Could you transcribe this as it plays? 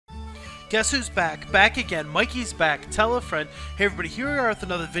Guess who's back? Back again. Mikey's back. Tell a friend. Hey everybody, here we are with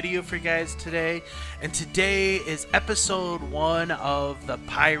another video for you guys today. And today is episode 1 of the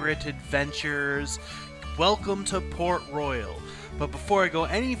Pirate Adventures. Welcome to Port Royal. But before I go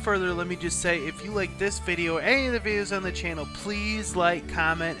any further, let me just say, if you like this video or any of the videos on the channel, please like,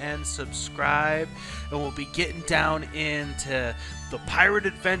 comment, and subscribe. And we'll be getting down into the Pirate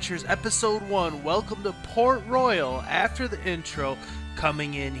Adventures episode 1, Welcome to Port Royal, after the intro,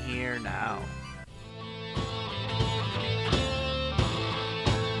 coming in here now.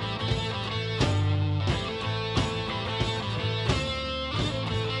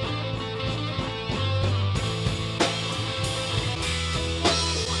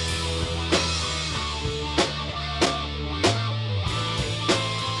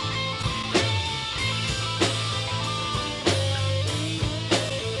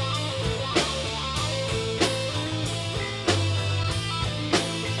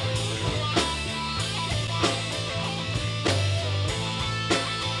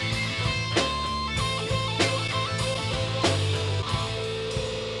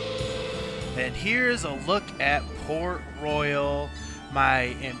 And here's a look at Port Royal,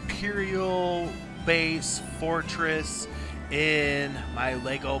 my Imperial base fortress in my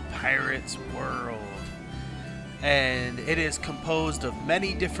Lego Pirates world. And it is composed of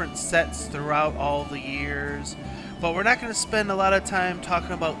many different sets throughout all the years, but we're not going to spend a lot of time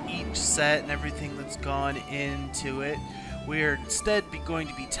talking about each set and everything that's gone into it. We're instead going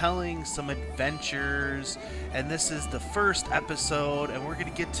to be telling some adventures, and this is the first episode, and we're going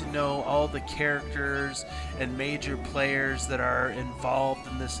to get to know all the characters and major players that are involved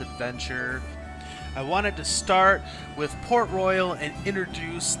in this adventure. I wanted to start with Port Royal and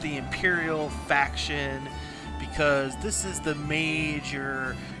introduce the Imperial faction, because this is the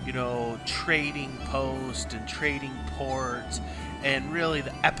major, trading post and trading port, and really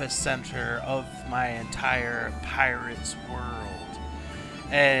the epicenter of my entire Pirates world.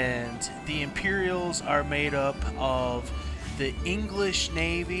 And the Imperials are made up of the English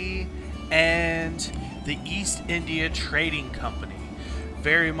Navy and the East India Trading Company,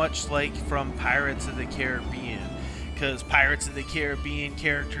 very much like from Pirates of the Caribbean, because Pirates of the Caribbean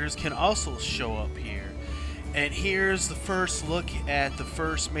characters can also show up here. And here's the first look at the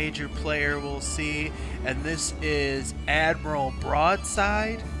first major player we'll see, and this is Admiral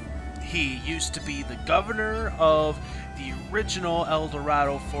Broadside. He used to be the governor of the original El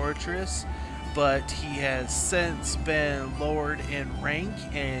Dorado fortress, but he has since been lowered in rank,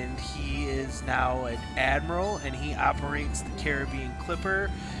 and he is now an admiral, and he operates the Caribbean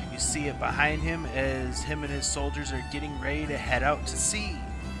Clipper. You see it behind him as him and his soldiers are getting ready to head out to sea.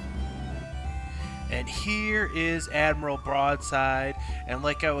 And here is Admiral Broadside, and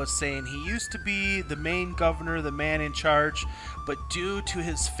like I was saying, he used to be the main governor, the man in charge, but due to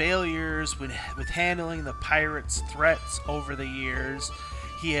his failures with handling the pirates' threats over the years,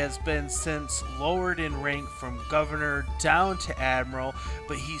 he has been since lowered in rank from governor down to admiral,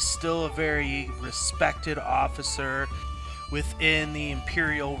 but he's still a very respected officer within the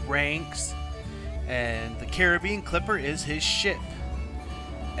Imperial ranks, and the Caribbean Clipper is his ship.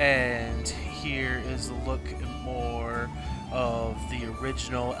 And here is a look more of the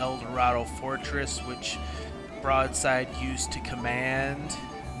original El Dorado fortress, which Broadside used to command.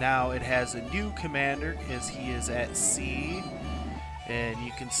 Now it has a new commander as he is at sea. And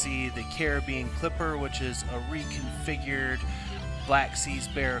you can see the Caribbean Clipper, which is a reconfigured Black Seas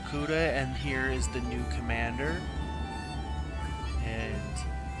Barracuda, and here is the new commander. And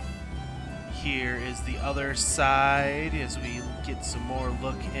here is the other side as we get some more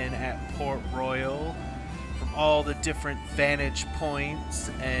look in at Port Royal from all the different vantage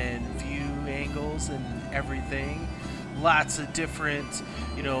points and view angles and everything. Lots of different,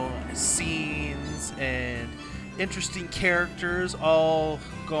 scenes and interesting characters all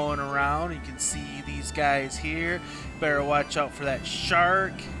going around. You can see these guys here. Better watch out for that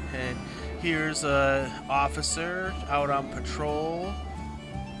shark. And here's a officer out on patrol.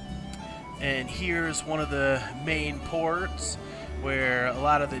 And here's one of the main ports where a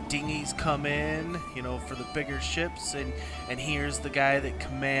lot of the dinghies come in, for the bigger ships. And here's the guy that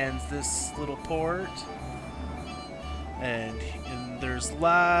commands this little port. And there's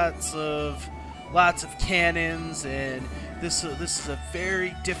lots of cannons, and this is a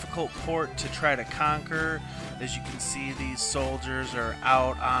very difficult port to try to conquer. As you can see, these soldiers are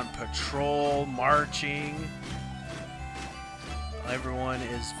out on patrol, marching. Everyone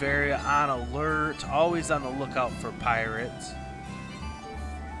is very on alert, always on the lookout for pirates.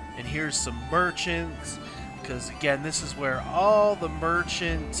 And here's some merchants, because again, this is where all the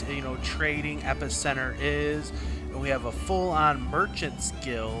merchant, trading epicenter is. And we have a full-on merchants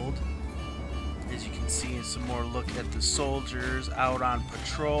guild. As you can see, some more look at the soldiers out on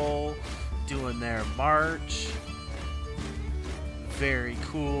patrol, doing their march. Very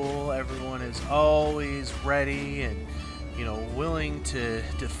cool. Everyone is always ready and, you know, willing to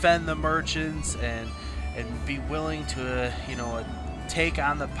defend the merchants and be willing to, you know, take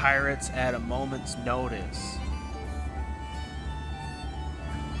on the pirates at a moment's notice.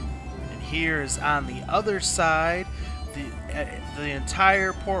 And here's on the other side, the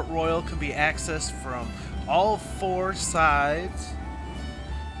entire Port Royal can be accessed from all four sides.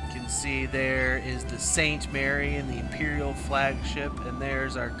 You can see there is the St. Mary and the Imperial flagship, and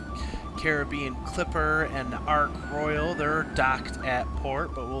there's our Caribbean Clipper and the Ark Royal. They're docked at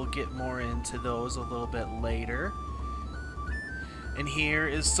port, but we'll get more into those a little bit later. And here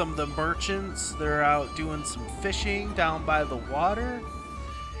is some of the merchants. They're out doing some fishing down by the water.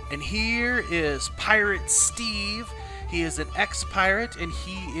 And here is Pirate Steve. He is an ex-pirate, and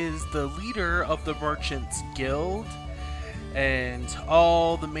he is the leader of the Merchants Guild. And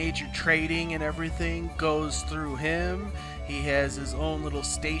all the major trading and everything goes through him. He has his own little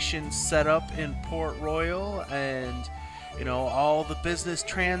station set up in Port Royal, and, you know, all the business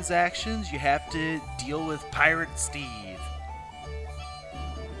transactions, you have to deal with Pirate Steve.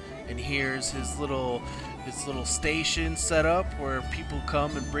 And here's his little station set up where people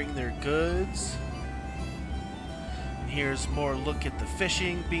come and bring their goods. And here's more look at the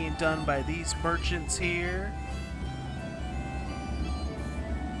fishing being done by these merchants here.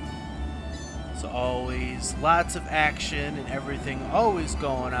 So always lots of action and everything always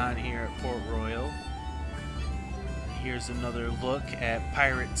going on here at Port Royal. And here's another look at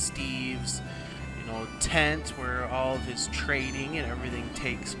Pirate Steve's, you know, tent where all of his trading and everything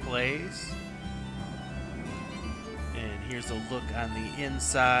takes place. And here's a look on the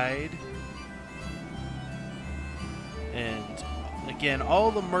inside. And again,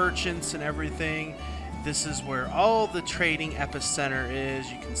 all the merchants and everything, this is where all the trading epicenter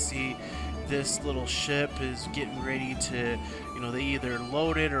is. You can see this little ship is getting ready to, you know, they either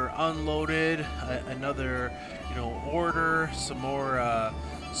loaded or unloaded another, you know, order, some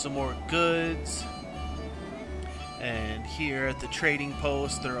more goods. And here at the trading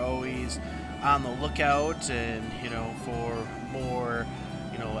post, they're always on the lookout and, you know, for more,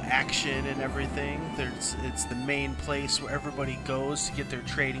 you know, action and everything. It's the main place where everybody goes to get their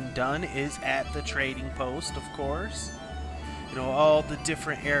trading done, is at the trading post, of course. You know, all the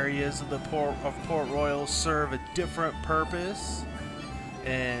different areas of the Port Royal serve a different purpose,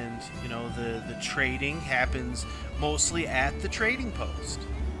 and, you know, the trading happens mostly at the trading post.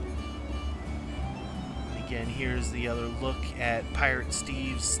 Again, here's the other look at Pirate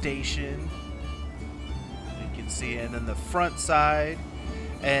Steve's station. You can see it, and then the front side.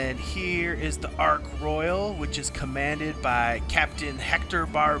 And here is the Ark Royal, which is commanded by Captain Hector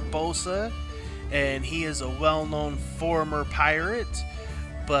Barbosa. And he is a well-known former pirate,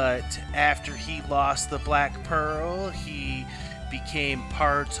 but after he lost the Black Pearl, he became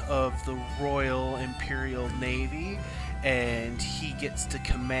part of the Royal Imperial Navy, and he gets to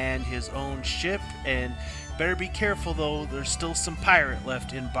command his own ship. And better be careful, though, there's still some pirate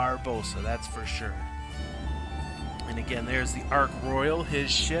left in Barbosa, that's for sure. And again, there's the Ark Royal, his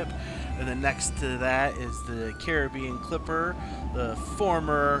ship, and then next to that is the Caribbean Clipper, the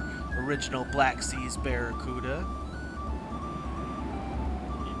former original Black Seas Barracuda.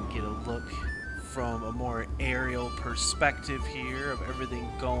 You can get a look from a more aerial perspective here of everything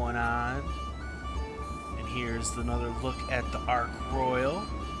going on. And here's another look at the Ark Royal.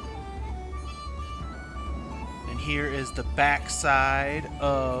 And here is the backside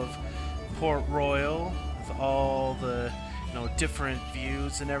of Port Royal with all the, you know, different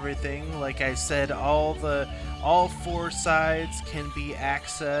views and everything. Like I said, all four sides can be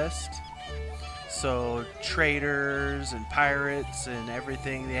accessed. So traders and pirates and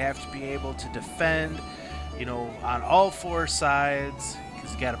everything, they have to be able to defend, you know, on all four sides,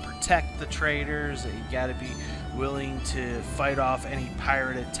 because you got to protect the traders, and you got to be willing to fight off any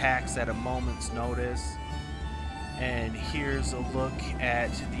pirate attacks at a moment's notice. And here's a look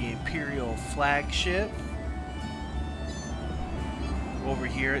at the Imperial flagship. Over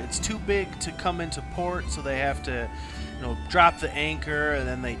here, it's too big to come into port, so they have to, you know, drop the anchor, and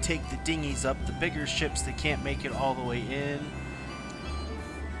then they take the dinghies up. The bigger ships, they can't make it all the way in.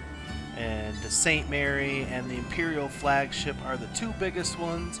 And the St. Mary and the Imperial flagship are the two biggest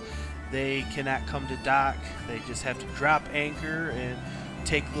ones. They cannot come to dock. They just have to drop anchor and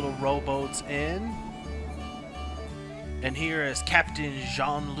take little rowboats in. And here is Captain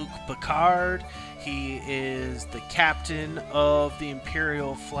Jean-Luc Picard. He is the captain of the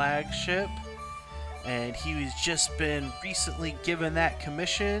Imperial flagship, and he's just been recently given that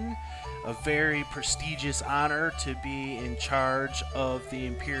commission a very prestigious honor to be in charge of the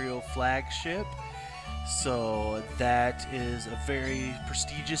Imperial flagship. So that is a very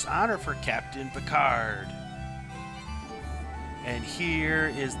prestigious honor for Captain Picard. And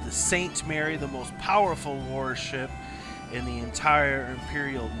here is the Saint Mary, the most powerful warship in the entire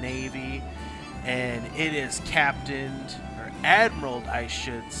Imperial Navy. And it is captained, or admiraled I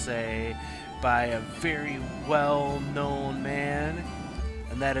should say, by a very well-known man.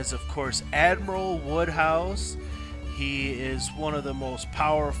 And that is, of course, Admiral Woodhouse. He is one of the most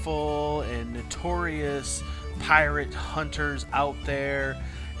powerful and notorious pirate hunters out there.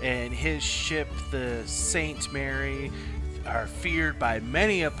 And his ship, the Saint Mary, are feared by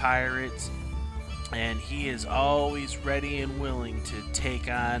many a pirates, and he is always ready and willing to take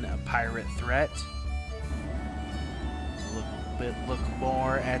on a pirate threat. Look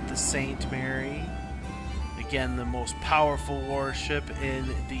more at the Saint Mary. Again, the most powerful warship in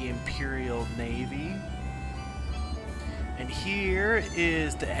the Imperial Navy. And here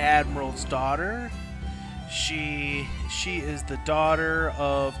is the Admiral's daughter. She is the daughter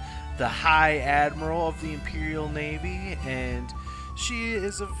of the High Admiral of the Imperial Navy, and she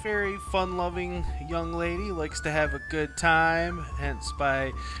is a very fun-loving young lady, likes to have a good time, hence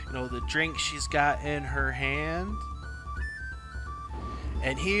by the drink she's got in her hand.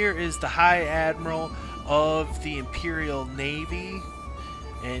 And here is the High Admiral of the Imperial Navy,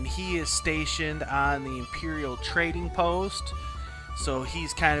 and he is stationed on the Imperial Trading Post, so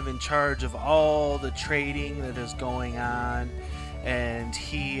he's kind of in charge of all the trading that is going on. And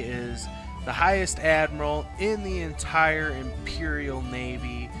he is the highest admiral in the entire Imperial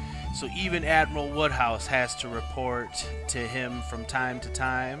Navy, so even Admiral Woodhouse has to report to him from time to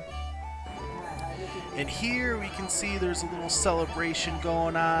time. And here we can see there's a little celebration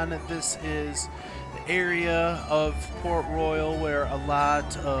going on. This is the area of Port Royal where a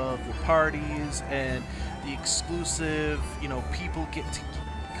lot of the parties and the exclusive, people get to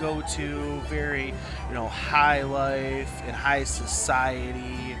go to. Very, high life and high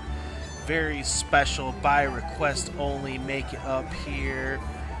society. Very special, by request only, make it up here.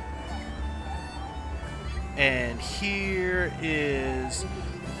 And here is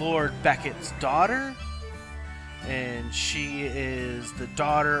Lord Beckett's daughter. And she is the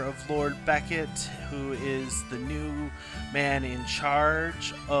daughter of Lord Beckett, who is the new man in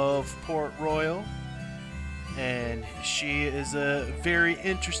charge of Port Royal. And she is a very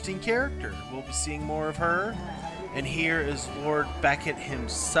interesting character. We'll be seeing more of her. And here is Lord Beckett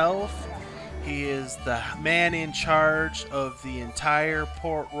himself. He is the man in charge of the entire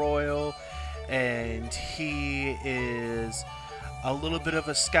Port Royal, and he is a little bit of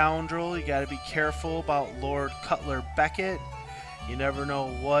a scoundrel. You got to be careful about Lord Cutler Beckett. You never know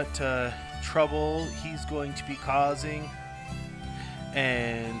what trouble he's going to be causing.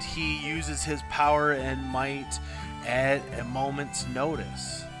 And he uses his power and might at a moment's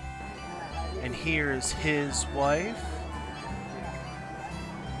notice. And here's his wife.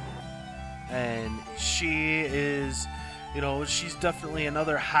 And she is, she's definitely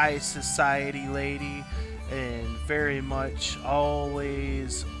another high society lady, and very much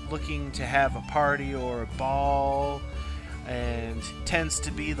always looking to have a party or a ball, and tends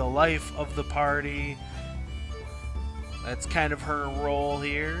to be the life of the party. That's kind of her role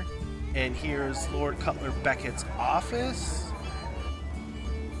here. And here's Lord Cutler Beckett's office.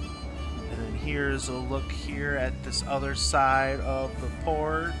 And then here's a look here at this other side of the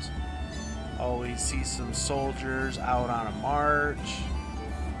port. Always see some soldiers out on a march.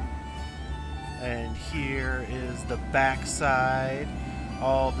 And here is the backside.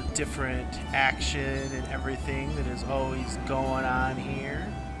 All the different action and everything that is always going on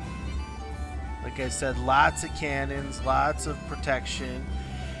here. Like I said, lots of cannons, lots of protection.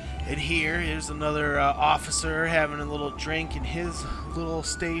 And here's another officer having a little drink in his little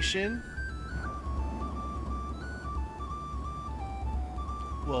station.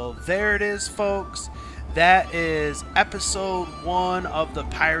 Well, there it is, folks. That is episode 1 of the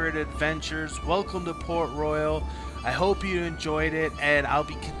Pirate Adventures. Welcome to Port Royal. I hope you enjoyed it, and I'll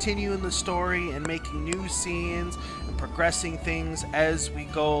be continuing the story and making new scenes and progressing things as we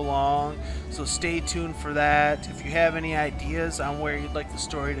go along. So stay tuned for that. If you have any ideas on where you'd like the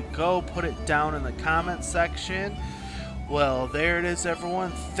story to go, put it down in the comment section. Well, there it is,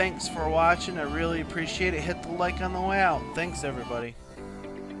 everyone. Thanks for watching. I really appreciate it. Hit the like on the way out. Thanks, everybody.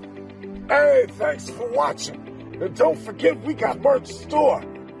 Hey, thanks for watching. And don't forget, we got merch store.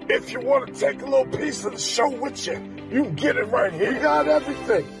 If you want to take a little piece of the show with you, you can get it right here. We got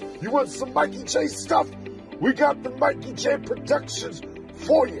everything. You want some Mikey J stuff? We got the Mikey J Productions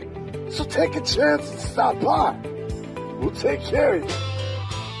for you. So take a chance and stop by. We'll take care of you.